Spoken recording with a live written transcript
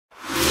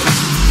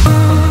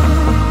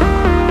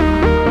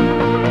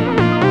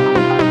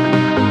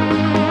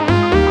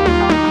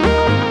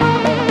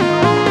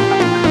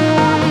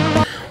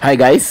Hi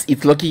guys,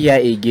 it's Lucky here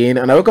again,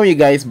 and I welcome you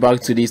guys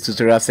back to this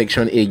tutorial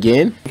section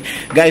again.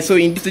 Guys, so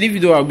in today's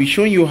video I'll be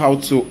showing you how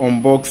to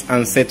unbox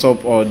and set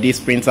up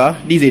this printer.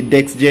 This is a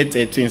Deskjet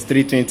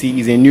 2320.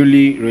 Is a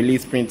newly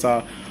released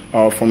printer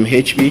from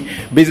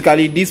HP.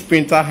 Basically, this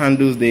printer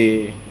handles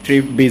the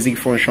three basic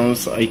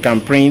functions. It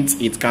can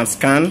print, it can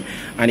scan,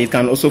 and it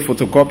can also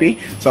photocopy.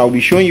 So I'll be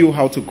showing you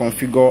how to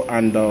configure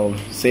and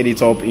set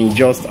it up in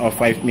just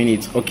 5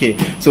 minutes. Okay,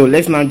 so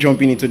let's now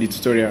jump into the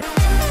tutorial.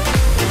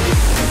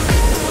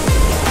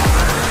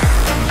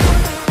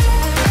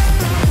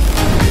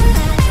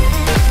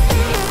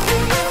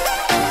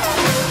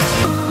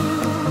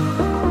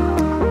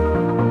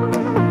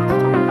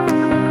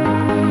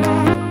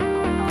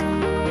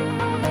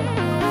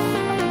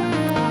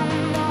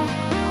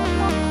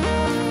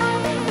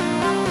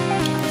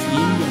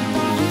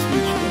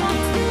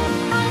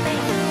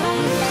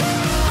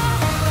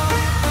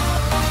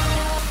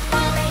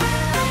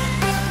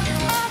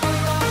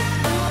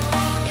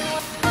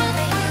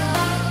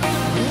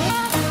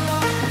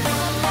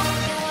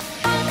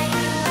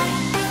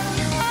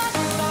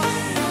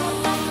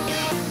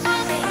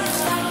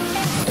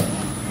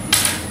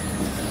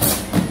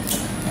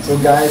 So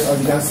guys, as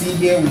you can see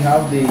here, we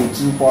have the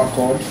two power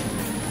cord,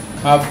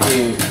 have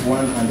a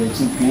 1 and a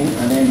 2 pin,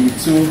 and then the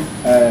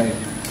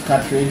two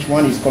cartridge.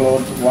 One is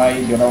colored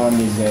white, the other one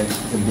is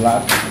the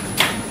black.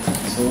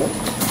 So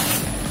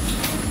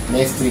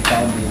let's take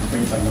out the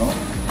printer now.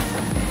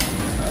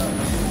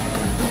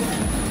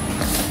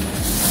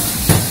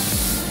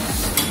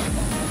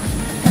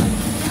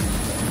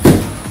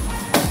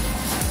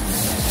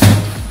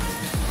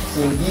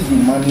 So this is the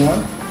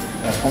manual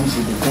that comes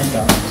with the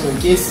printer. So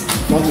in case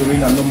you want to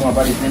read and know more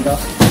about the printer,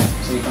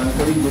 so you can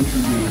actually go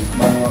through the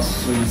manual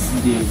so you see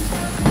the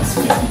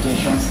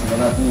specifications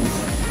and other things.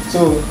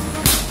 So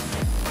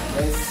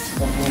let's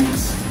open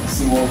it and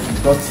see what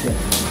we've got here.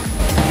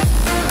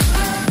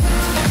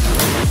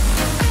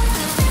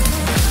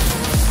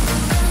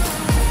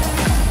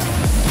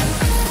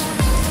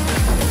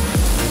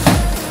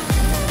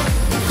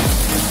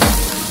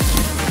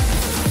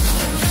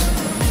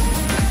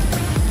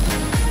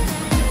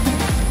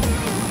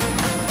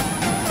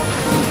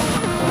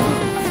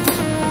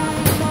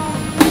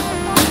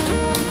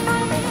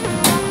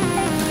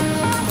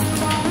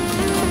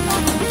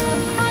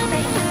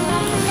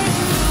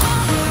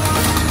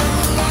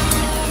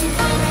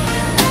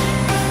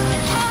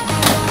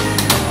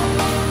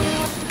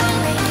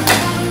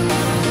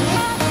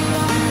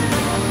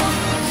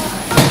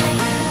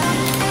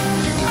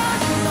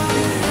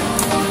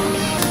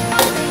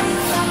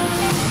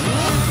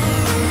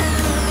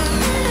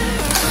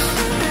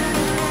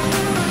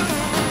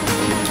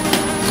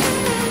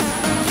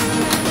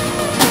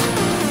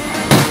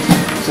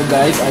 So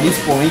guys, at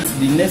this point,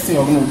 the next thing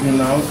we're going to do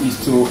now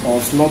is to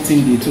slot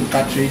in the two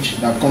cartridge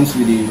that comes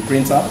with the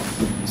printer.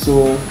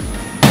 So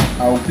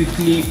I'll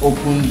quickly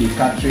open the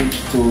cartridge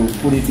to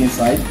put it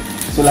inside.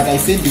 So like I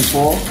said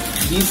before,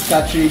 this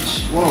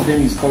cartridge, one of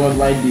them is colored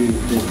white,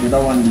 the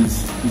other one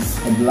is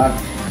a black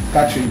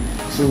cartridge.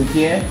 So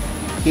here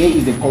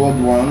is the colored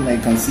one. Like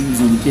you can see,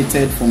 is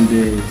indicated from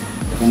the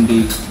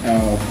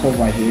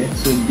cover here.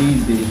 So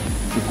this is the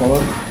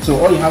color. So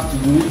all you have to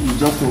do is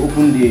just to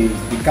open the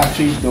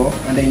cartridge door,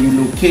 and then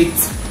you locate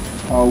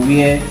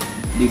where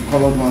the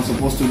colored one is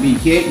supposed to be.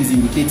 Here is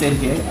indicated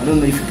here. I don't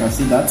know if you can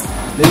see that.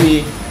 Let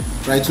me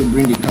try to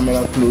bring the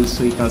camera close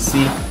so you can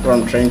see what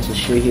I'm trying to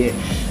show here.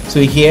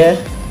 So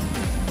here,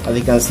 as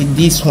you can see,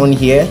 this one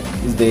here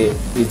is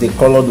the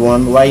colored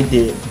one, while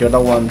the other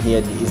one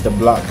here is the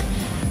black.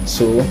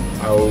 So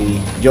I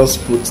will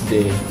just put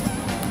the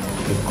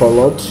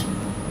colored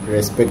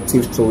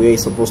respective to where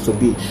it's supposed to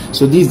be.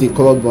 So this is the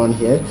colored one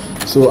here.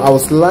 So I'll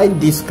slide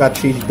this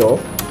cartridge door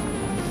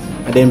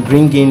and then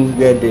bring in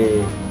where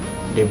the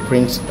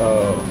print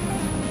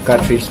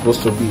cartridge is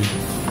supposed to be.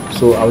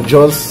 So I'll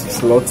just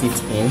slot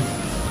it in.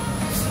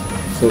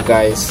 So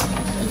guys,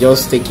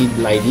 just take it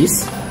like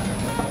this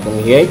from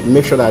here.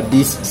 Make sure that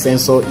this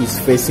sensor is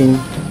facing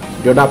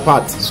the other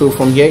part. So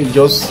from here you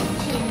just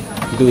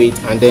do it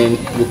and then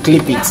you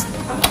clip it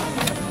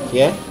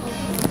here.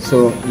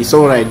 So it's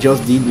all right,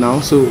 just did now.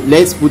 So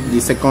let's put the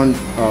second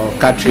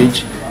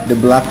cartridge, the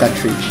black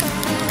cartridge.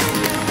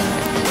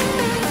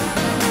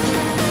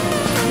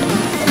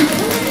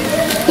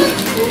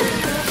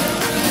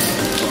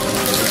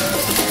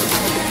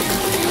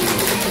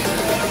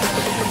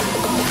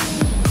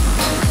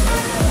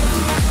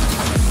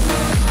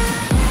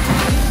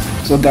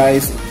 So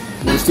guys,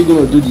 we're still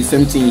going to do the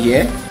same thing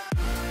here.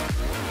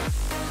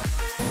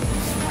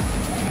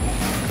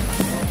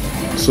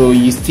 So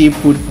you still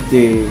put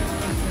the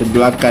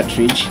black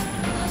cartridge,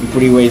 you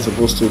put it where it's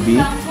supposed to be.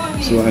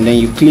 So and then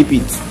you clip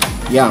it,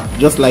 yeah,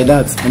 just like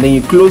that, and then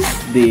you close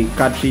the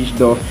cartridge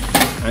door,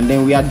 and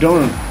then we are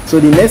done. So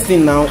the next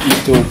thing now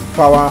is to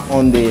power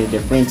on the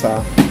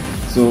printer.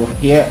 So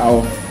here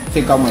I'll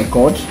take out my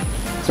cord.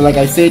 So like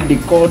I said, the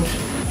cord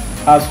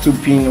has 2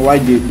 pins, while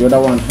the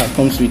other one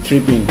comes with 3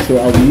 pins. So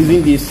I'll be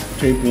using this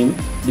 3 pin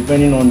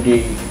depending on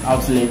the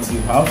outlets you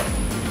have.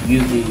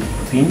 Use the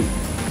pin.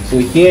 So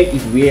here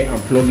is where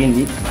I'm plugging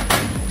it.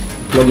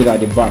 Plug it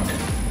at the back.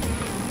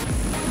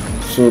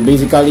 So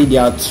basically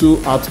there are two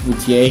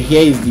outputs here.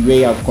 Here is the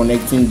way I'm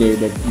connecting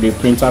the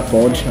printer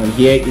cord, and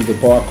here is the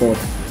power cord.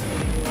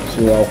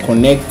 So I'll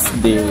connect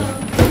the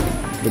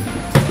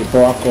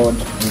power cord,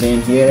 and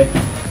then here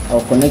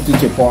I'll connect it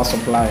to a power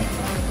supply.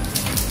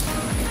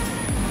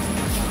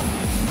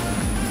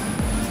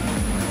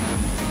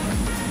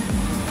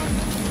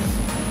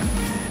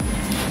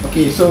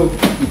 Okay, so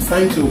it's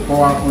time to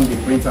power on the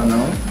printer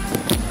now.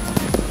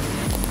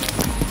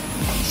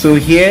 So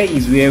here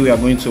is where we are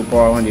going to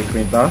power on the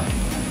printer.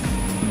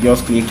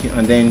 Just click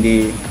and then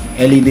the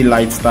LED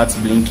light starts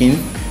blinking.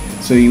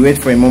 So you wait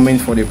for a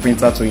moment for the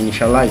printer to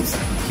initialize.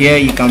 Here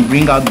you can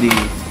bring out the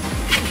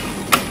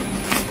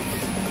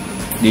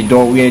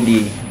door where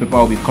the paper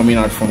will be coming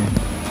out from.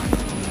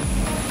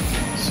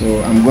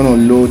 So I'm going to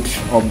load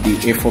up the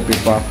A4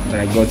 paper that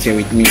I got here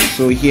with me.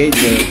 So here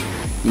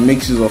it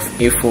makes use of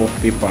A4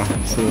 paper.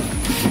 So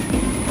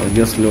I'll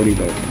just load it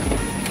up.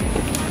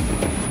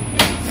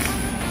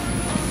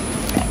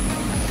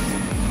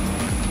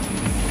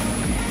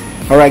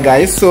 Alright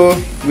guys, so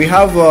we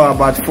have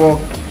about 4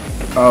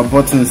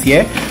 buttons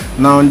here.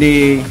 Now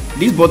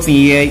this button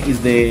here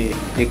is the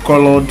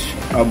colored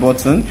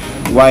button,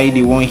 while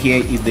the one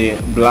here is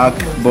the black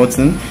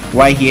button,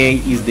 while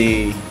here is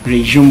the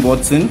resume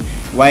button,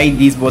 while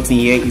this button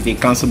here is the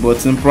cancel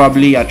button.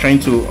 Probably you are trying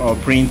to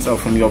print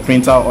from your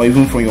printer or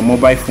even from your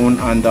mobile phone,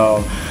 and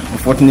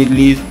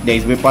unfortunately there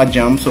is paper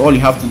jam, so all you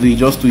have to do is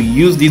just to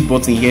use this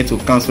button here to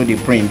cancel the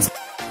print.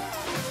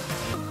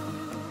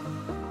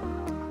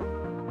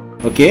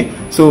 Okay,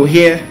 so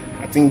here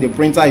I think the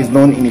printer is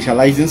done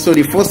initializing. So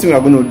the first thing we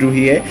are going to do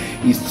here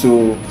is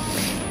to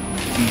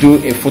do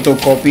a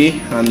photocopy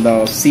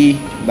and see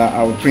that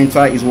our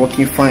printer is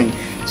working fine.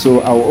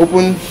 So I'll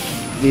open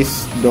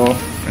this door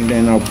and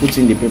then I'll put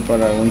in the paper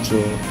that I want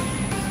to.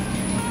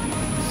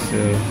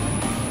 So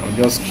I'll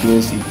just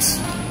close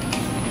it.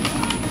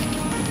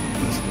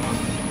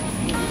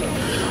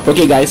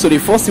 Okay guys, so the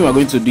first thing we're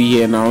going to do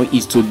here now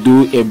is to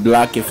do a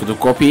black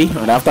photocopy,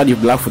 and after the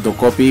black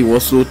photocopy we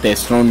also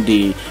test run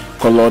the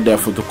colored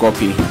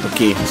photocopy.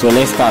 Okay, so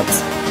let's start.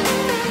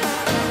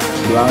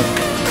 Black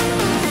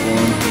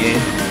one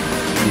here,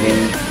 and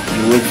then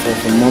you wait for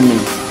some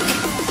moments.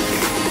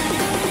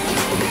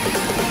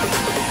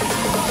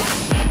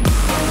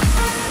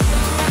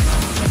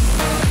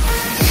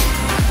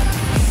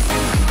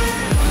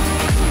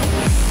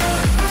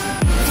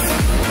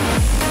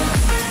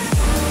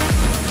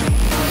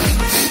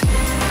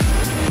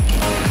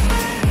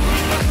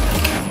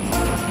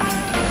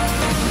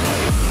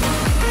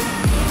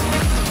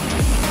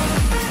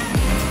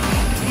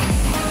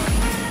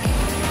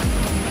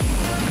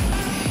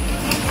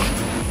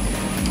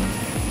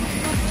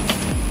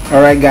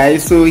 Alright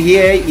guys, so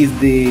here is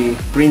the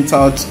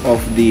printout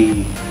of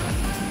the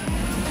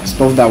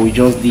stuff that we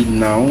just did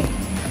now.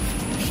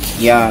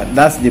 Yeah,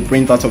 that's the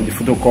printout of the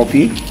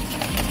photocopy.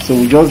 So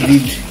we just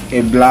did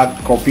a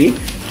black copy.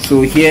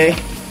 So here,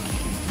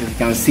 as you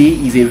can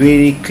see, is a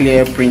very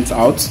clear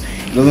printout.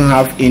 It doesn't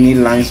have any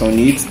lines on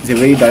it. It's a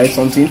very direct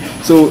something.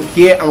 So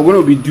here I'm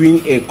going to be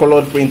doing a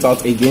colored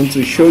printout again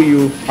to show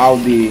you how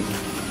the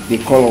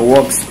color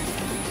works.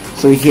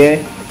 So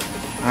here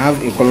I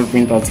have a colored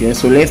printout here,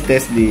 so let's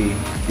test the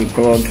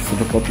colored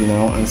photocopy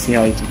now and see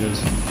how it goes.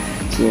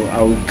 So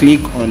I will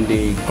click on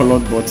the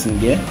colored button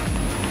here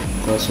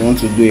because we want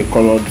to do a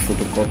colored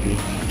photocopy.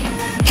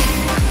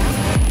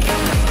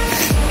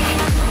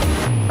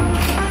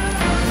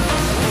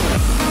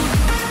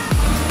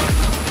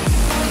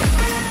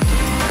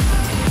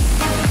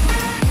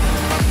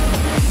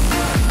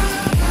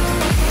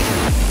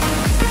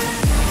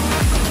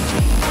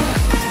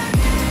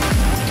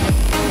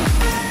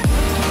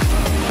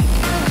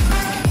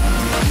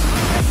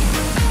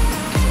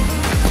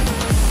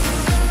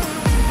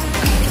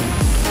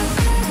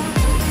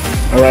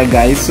 Alright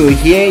guys, so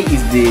here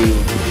is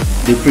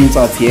the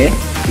printout here.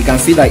 You can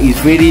see that it's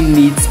very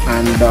neat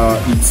and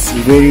it's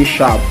very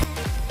sharp.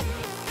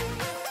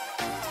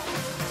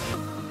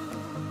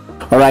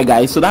 Alright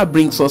guys, so that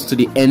brings us to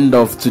the end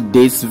of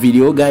today's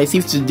video. Guys,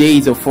 if today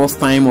is the first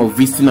time of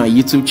visiting our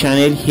YouTube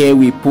channel, here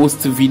we post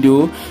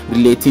video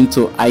relating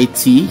to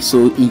IT.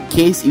 So in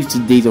case if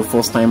today is the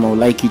first time, I would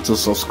like you to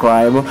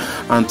subscribe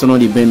and turn on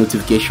the bell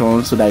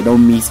notification so that I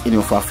don't miss any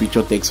of our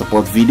future tech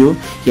support video.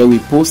 Here we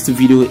post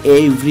video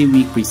every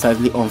week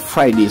precisely on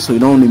Friday, so you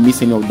don't want to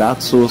miss any of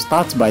that. So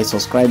start by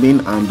subscribing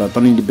and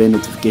turning the bell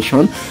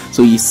notification.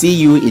 So you see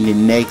you in the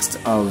next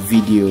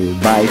video.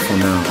 Bye for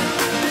now.